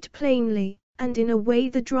 quite plainly, and in a way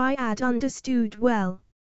the Dryad understood well.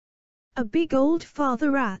 A big old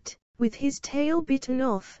father rat, with his tail bitten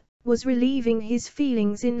off, was relieving his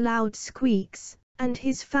feelings in loud squeaks, and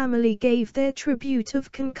his family gave their tribute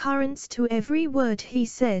of concurrence to every word he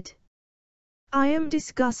said. "I am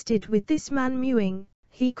disgusted with this man mewing,"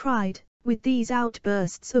 he cried, "with these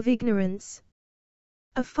outbursts of ignorance.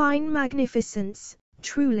 A fine magnificence,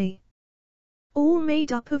 truly. All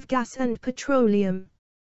made up of gas and petroleum.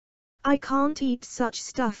 I can't eat such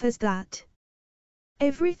stuff as that.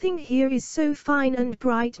 Everything here is so fine and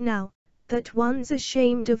bright now, that one's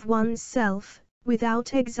ashamed of one's self,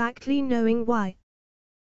 without exactly knowing why.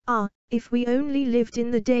 Ah, if we only lived in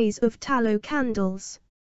the days of tallow candles!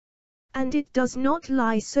 And it does not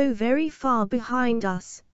lie so very far behind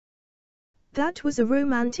us. That was a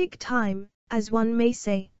romantic time, as one may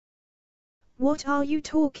say." "What are you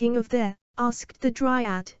talking of there?" asked the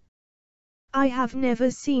Dryad. "I have never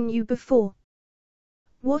seen you before.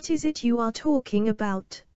 What is it you are talking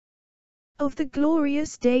about?" "Of the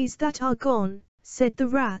glorious days that are gone," said the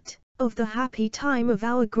rat, "of the happy time of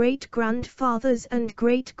our great-grandfathers and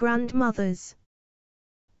great-grandmothers.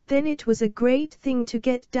 Then it was a great thing to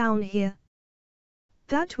get down here.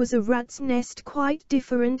 That was a rat's nest quite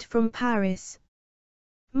different from Paris.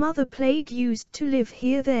 Mother Plague used to live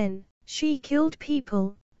here then, she killed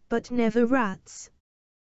people, but never rats.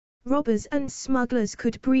 Robbers and smugglers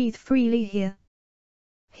could breathe freely here.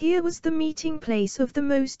 Here was the meeting place of the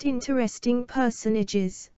most interesting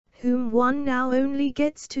personages, whom one now only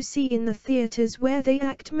gets to see in the theatres where they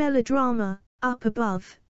act melodrama, up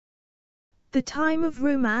above. The time of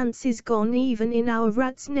romance is gone even in our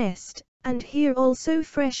rat's nest, and here also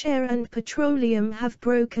fresh air and petroleum have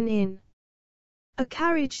broken in." A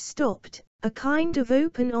carriage stopped, a kind of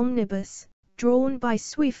open omnibus, drawn by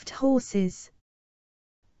swift horses.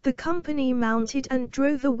 The company mounted and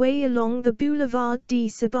drove away along the Boulevard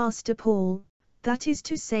D.C, that is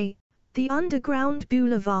to say, the underground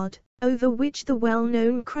boulevard, over which the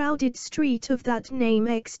well-known crowded street of that name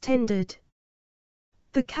extended.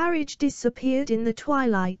 The carriage disappeared in the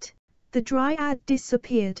twilight, the Dryad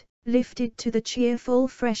disappeared, lifted to the cheerful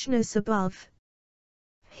freshness above.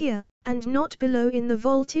 Here, and not below in the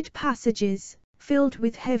vaulted passages, filled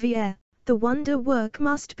with heavy air, the wonder work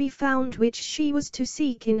must be found which she was to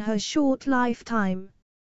seek in her short lifetime.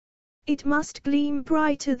 It must gleam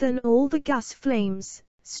brighter than all the gas flames,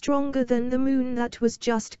 stronger than the moon that was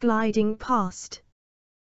just gliding past.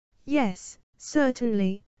 Yes,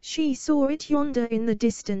 certainly, she saw it yonder in the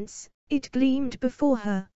distance, it gleamed before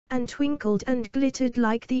her, and twinkled and glittered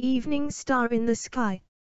like the evening star in the sky.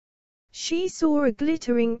 She saw a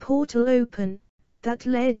glittering portal open, that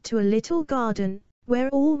led to a little garden, where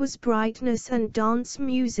all was brightness and dance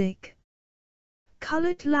music.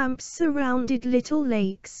 Colored lamps surrounded little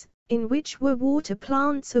lakes, in which were water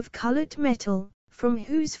plants of colored metal, from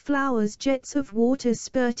whose flowers jets of water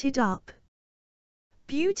spurted up.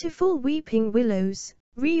 Beautiful weeping willows,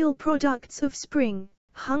 real products of spring,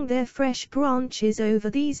 hung their fresh branches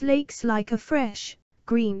over these lakes like a fresh,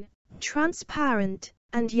 green, transparent,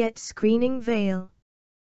 and yet screening veil.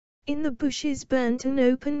 In the bushes burnt an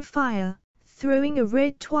open fire, throwing a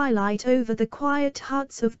red twilight over the quiet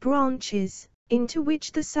huts of branches, into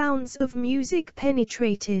which the sounds of music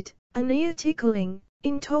penetrated, an ear-tickling,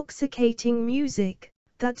 intoxicating music,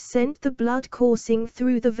 that sent the blood coursing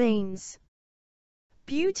through the veins.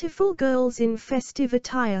 Beautiful girls in festive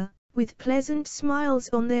attire, with pleasant smiles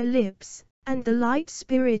on their lips, and the light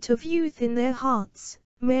spirit of youth in their hearts,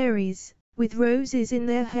 Marys, with roses in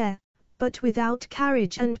their hair, but without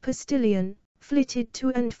carriage and postilion, flitted to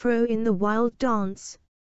and fro in the wild dance.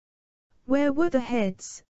 Where were the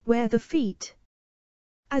heads, where the feet?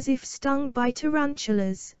 As if stung by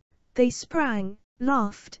tarantulas, they sprang,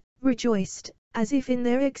 laughed, rejoiced, as if in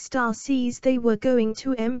their ecstasies they were going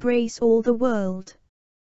to embrace all the world.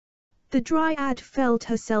 The Dryad felt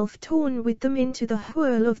herself torn with them into the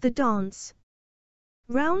whirl of the dance.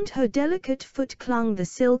 Round her delicate foot clung the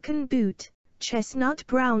silken boot, chestnut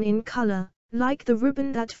brown in color, like the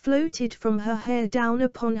ribbon that floated from her hair down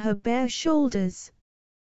upon her bare shoulders.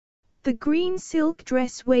 The green silk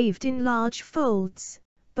dress waved in large folds,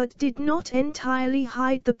 but did not entirely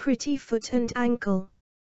hide the pretty foot and ankle.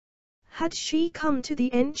 Had she come to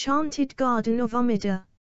the enchanted garden of Amida?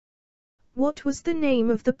 What was the name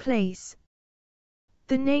of the place?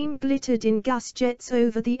 The name glittered in gas jets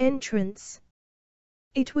over the entrance.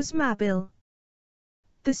 It was Mabille,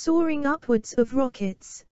 The soaring upwards of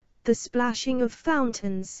rockets, the splashing of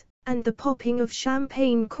fountains, and the popping of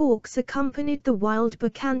champagne corks accompanied the wild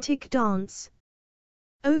bacchantic dance.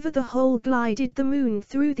 Over the whole glided the moon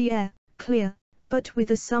through the air, clear, but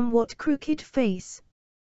with a somewhat crooked face.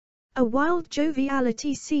 A wild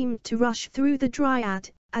joviality seemed to rush through the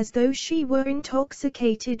Dryad, as though she were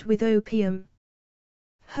intoxicated with opium.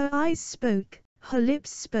 Her eyes spoke, her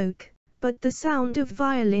lips spoke, but the sound of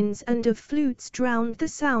violins and of flutes drowned the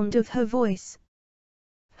sound of her voice.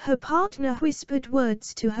 Her partner whispered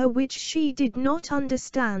words to her which she did not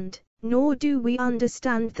understand, nor do we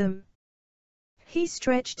understand them. He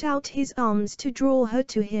stretched out his arms to draw her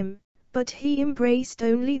to him, but he embraced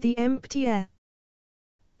only the empty air.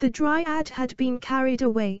 The Dryad had been carried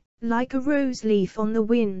away, like a rose leaf on the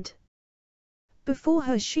wind. Before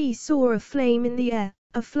her she saw a flame in the air,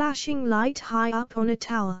 a flashing light high up on a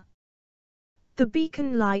tower. The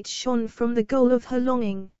beacon light shone from the goal of her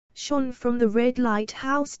longing, shone from the red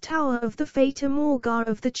lighthouse tower of the Fata Morgana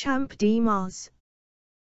of the Champ de Mars.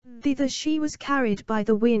 Thither she was carried by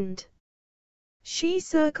the wind. She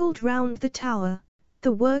circled round the tower.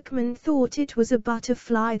 The workmen thought it was a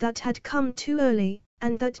butterfly that had come too early,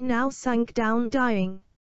 and that now sank down dying.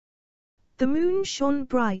 The moon shone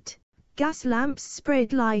bright, gas lamps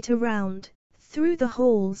spread light around, through the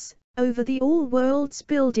halls, over the all-world's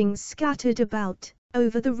buildings scattered about,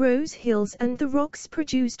 over the rose hills and the rocks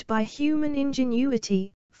produced by human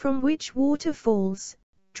ingenuity, from which waterfalls,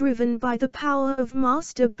 driven by the power of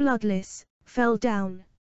Master Bloodless, fell down.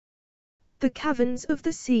 The caverns of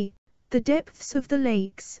the sea, the depths of the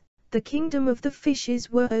lakes, the kingdom of the fishes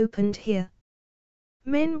were opened here.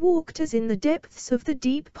 Men walked as in the depths of the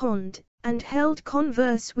deep pond, and held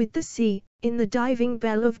converse with the sea, in the diving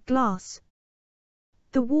bell of glass.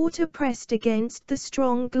 The water pressed against the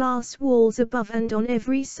strong glass walls above and on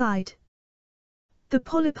every side. The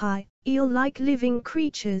polypi, eel-like living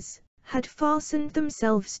creatures, had fastened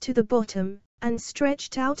themselves to the bottom, and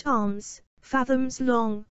stretched out arms, fathoms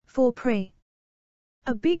long, for prey.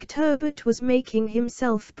 A big turbot was making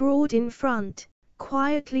himself broad in front,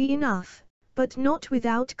 quietly enough, but not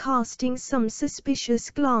without casting some suspicious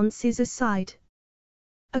glances aside.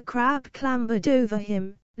 A crab clambered over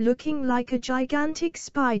him, looking like a gigantic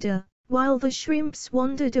spider, while the shrimps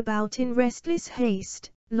wandered about in restless haste,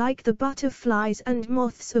 like the butterflies and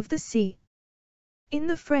moths of the sea. In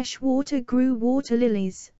the fresh water grew water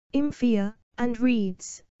lilies, imphia, and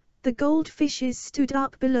reeds. The goldfishes stood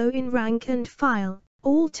up below in rank and file,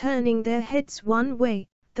 all turning their heads one way,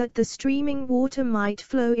 that the streaming water might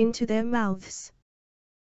flow into their mouths.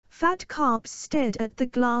 Fat carps stared at the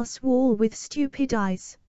glass wall with stupid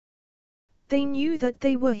eyes. They knew that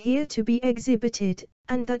they were here to be exhibited,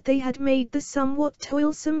 and that they had made the somewhat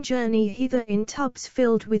toilsome journey hither in tubs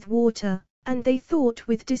filled with water, and they thought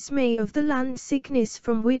with dismay of the land sickness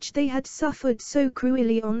from which they had suffered so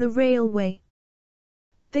cruelly on the railway.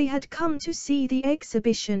 They had come to see the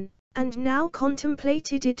exhibition, and now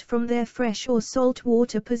contemplated it from their fresh or salt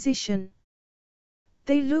water position.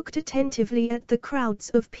 They looked attentively at the crowds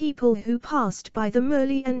of people who passed by them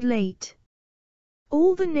early and late.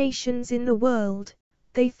 All the nations in the world,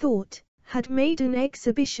 they thought, had made an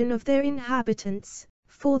exhibition of their inhabitants,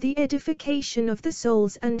 for the edification of the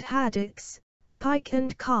soles and haddocks, pike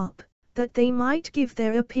and carp, that they might give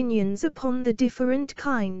their opinions upon the different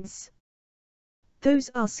kinds. "Those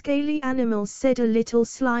are scaly animals," said a little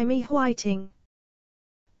slimy whiting.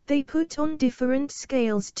 "They put on different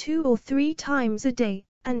scales 2 or 3 times a day,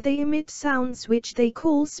 and they emit sounds which they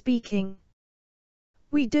call speaking.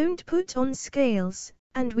 We don't put on scales,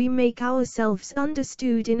 and we make ourselves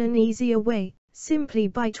understood in an easier way, simply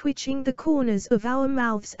by twitching the corners of our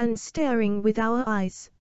mouths and staring with our eyes.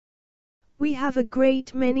 We have a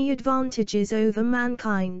great many advantages over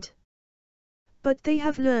mankind." "But they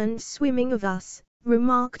have learned swimming of us,"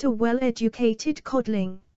 remarked a well-educated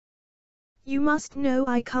codling. "You must know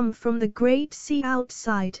I come from the great sea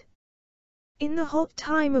outside. In the hot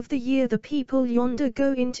time of the year the people yonder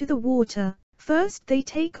go into the water, first they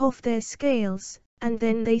take off their scales, and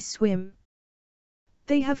then they swim.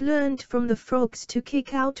 They have learned from the frogs to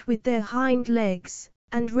kick out with their hind legs,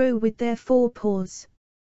 and row with their forepaws.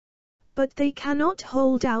 But they cannot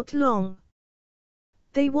hold out long.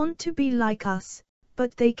 They want to be like us,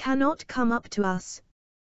 but they cannot come up to us.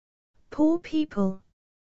 Poor people!"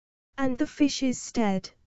 And the fishes stared.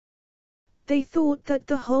 They thought that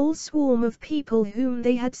the whole swarm of people whom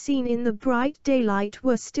they had seen in the bright daylight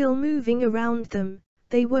were still moving around them.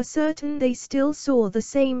 They were certain they still saw the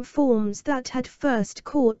same forms that had first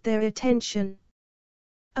caught their attention.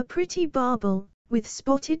 A pretty barbel, with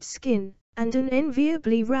spotted skin, and an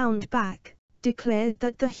enviably round back, declared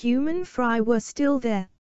that the human fry were still there.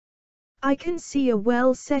 "I can see a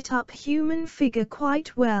well-set-up human figure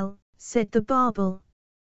quite well," said the barbel.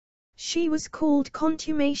 "She was called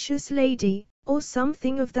Contumacious Lady, or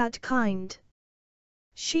something of that kind.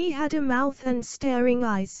 She had a mouth and staring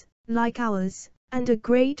eyes, like ours, and a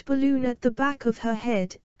great balloon at the back of her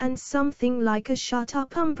head, and something like a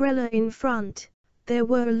shut-up umbrella in front. There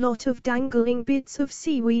were a lot of dangling bits of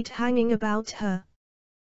seaweed hanging about her.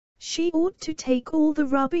 She ought to take all the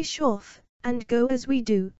rubbish off, and go as we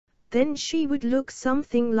do. Then she would look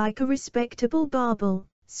something like a respectable barbel,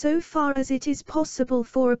 so far as it is possible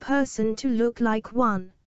for a person to look like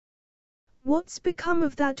one." "What's become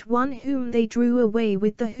of that one whom they drew away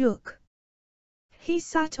with the hook?" "He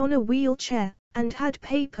sat on a wheelchair, and had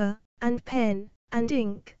paper, and pen, and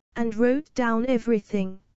ink, and wrote down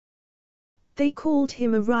everything. They called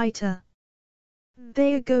him a writer."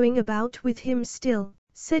 "They are going about with him still,"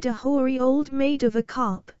 said a hoary old maid of a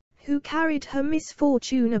carp, who carried her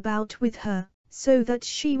misfortune about with her, so that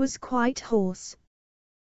she was quite hoarse.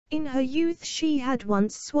 In her youth she had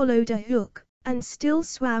once swallowed a hook, and still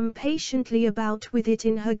swam patiently about with it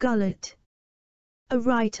in her gullet. "A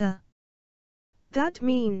writer. That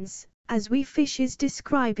means, as we fishes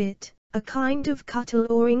describe it, a kind of cuttle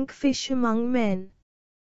or ink-fish among men."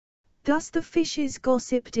 Thus the fishes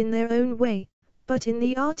gossiped in their own way, but in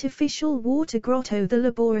the artificial water grotto the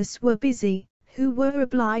laborious were busy, who were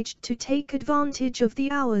obliged to take advantage of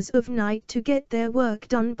the hours of night to get their work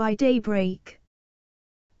done by daybreak.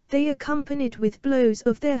 They accompanied with blows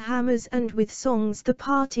of their hammers and with songs the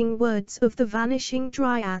parting words of the vanishing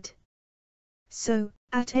Dryad. "So,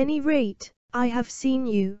 at any rate, I have seen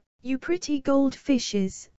you, you pretty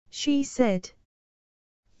goldfishes," she said.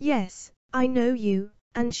 "Yes, I know you,"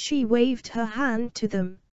 and she waved her hand to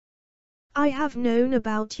them. "I have known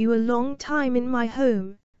about you a long time in my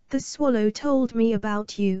home. The swallow told me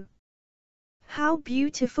about you. How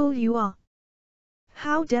beautiful you are!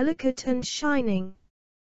 How delicate and shining!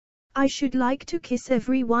 I should like to kiss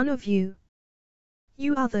every one of you.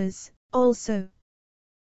 You others, also.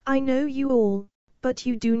 I know you all, but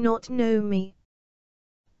you do not know me."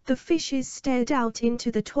 The fishes stared out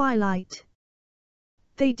into the twilight.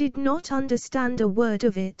 They did not understand a word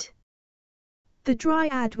of it. The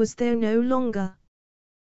Dryad was there no longer.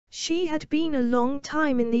 She had been a long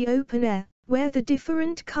time in the open air, where the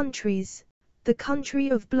different countries, the country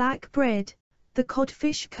of black bread, the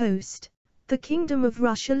codfish coast, the kingdom of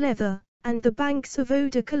Russia leather, and the banks of eau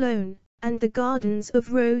de Cologne, and the gardens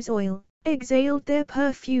of rose oil, exhaled their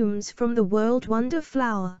perfumes from the world wonder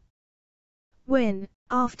flower. When,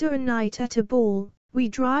 after a night at a ball, we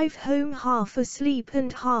drive home half asleep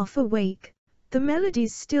and half awake, the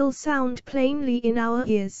melodies still sound plainly in our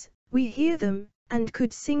ears, we hear them, and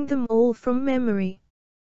could sing them all from memory.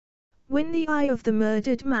 When the eye of the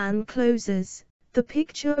murdered man closes, the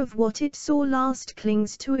picture of what it saw last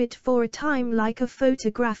clings to it for a time like a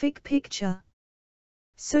photographic picture.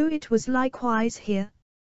 So it was likewise here.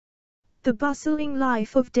 The bustling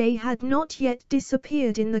life of day had not yet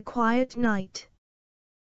disappeared in the quiet night.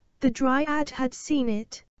 The Dryad had seen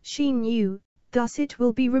it, she knew, thus it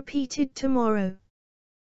will be repeated tomorrow.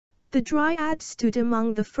 The Dryad stood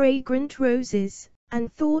among the fragrant roses,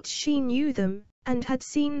 and thought she knew them, and had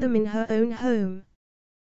seen them in her own home.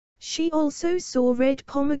 She also saw red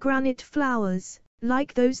pomegranate flowers,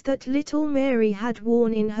 like those that little Mary had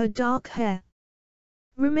worn in her dark hair.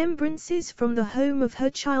 Remembrances from the home of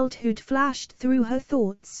her childhood flashed through her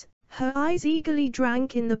thoughts, her eyes eagerly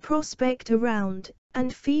drank in the prospect around,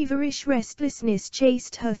 and feverish restlessness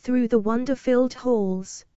chased her through the wonder-filled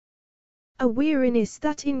halls. A weariness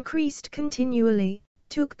that increased continually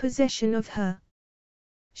took possession of her.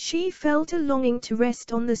 She felt a longing to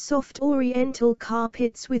rest on the soft oriental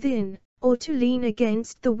carpets within, or to lean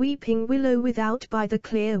against the weeping willow without by the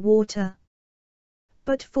clear water.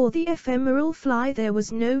 But for the ephemeral fly there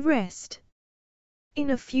was no rest.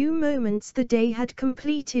 In a few moments the day had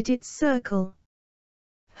completed its circle.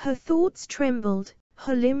 Her thoughts trembled,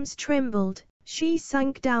 her limbs trembled, she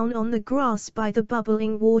sank down on the grass by the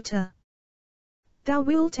bubbling water. "Thou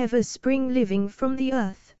wilt ever spring living from the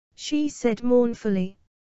earth," she said mournfully.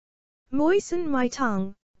 "Moisten my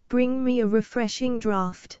tongue, bring me a refreshing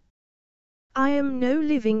draught." "I am no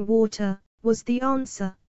living water," was the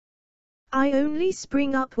answer. "I only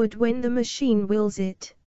spring upward when the machine wills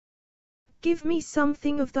it." "Give me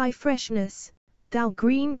something of thy freshness, thou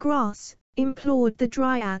green grass," implored the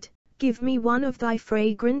Dryad, "give me one of thy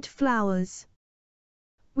fragrant flowers."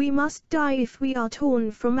 "We must die if we are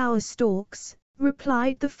torn from our stalks,"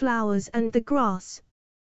 replied the flowers and the grass.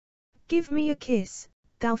 "Give me a kiss,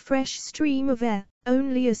 thou fresh stream of air,"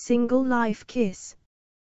 only a single life kiss.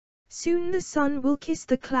 Soon the sun will kiss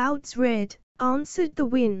the clouds red, answered the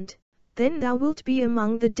wind, then thou wilt be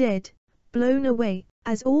among the dead, blown away,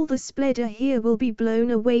 as all the splendour here will be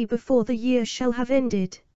blown away before the year shall have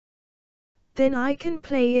ended. Then I can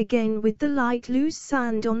play again with the light loose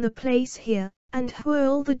sand on the place here, and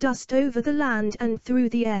whirl the dust over the land and through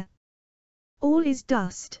the air. All is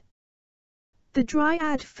dust. The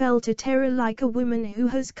Dryad felt a terror like a woman who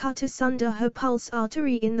has cut asunder her pulse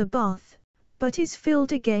artery in the bath, but is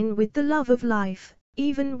filled again with the love of life,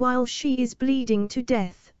 even while she is bleeding to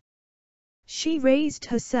death. She raised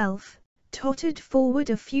herself, tottered forward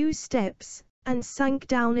a few steps, and sank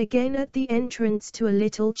down again at the entrance to a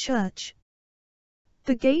little church.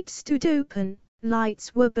 The gate stood open,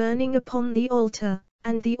 lights were burning upon the altar,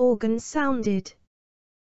 and the organ sounded.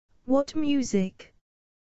 What music!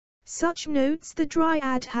 Such notes the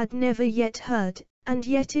Dryad had never yet heard, and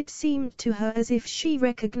yet it seemed to her as if she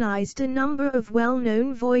recognized a number of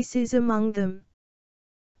well-known voices among them.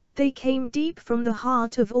 They came deep from the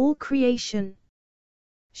heart of all creation.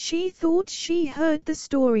 She thought she heard the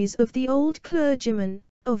stories of the old clergyman,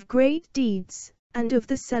 of great deeds, and of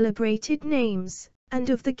the celebrated names, and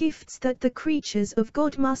of the gifts that the creatures of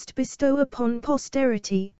God must bestow upon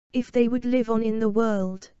posterity, if they would live on in the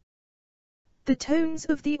world. The tones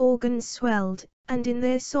of the organ swelled, and in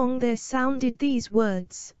their song there sounded these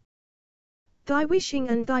words. Thy wishing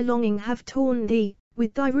and thy longing have torn thee,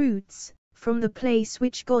 with thy roots, from the place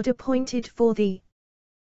which God appointed for thee.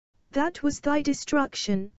 That was thy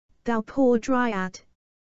destruction, thou poor Dryad.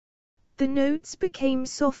 The notes became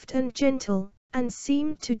soft and gentle, and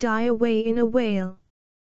seemed to die away in a wail.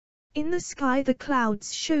 In the sky the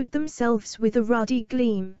clouds showed themselves with a ruddy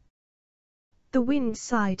gleam. The wind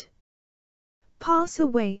sighed. Pass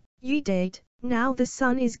away, ye dead, now the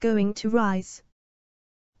sun is going to rise.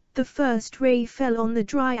 The first ray fell on the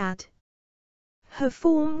Dryad. Her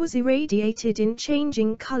form was irradiated in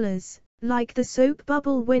changing colors, like the soap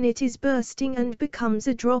bubble when it is bursting and becomes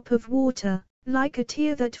a drop of water, like a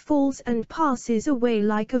tear that falls and passes away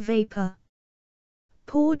like a vapor.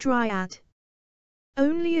 Poor Dryad!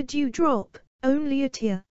 Only a dewdrop, only a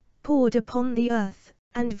tear, poured upon the earth,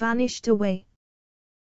 and vanished away.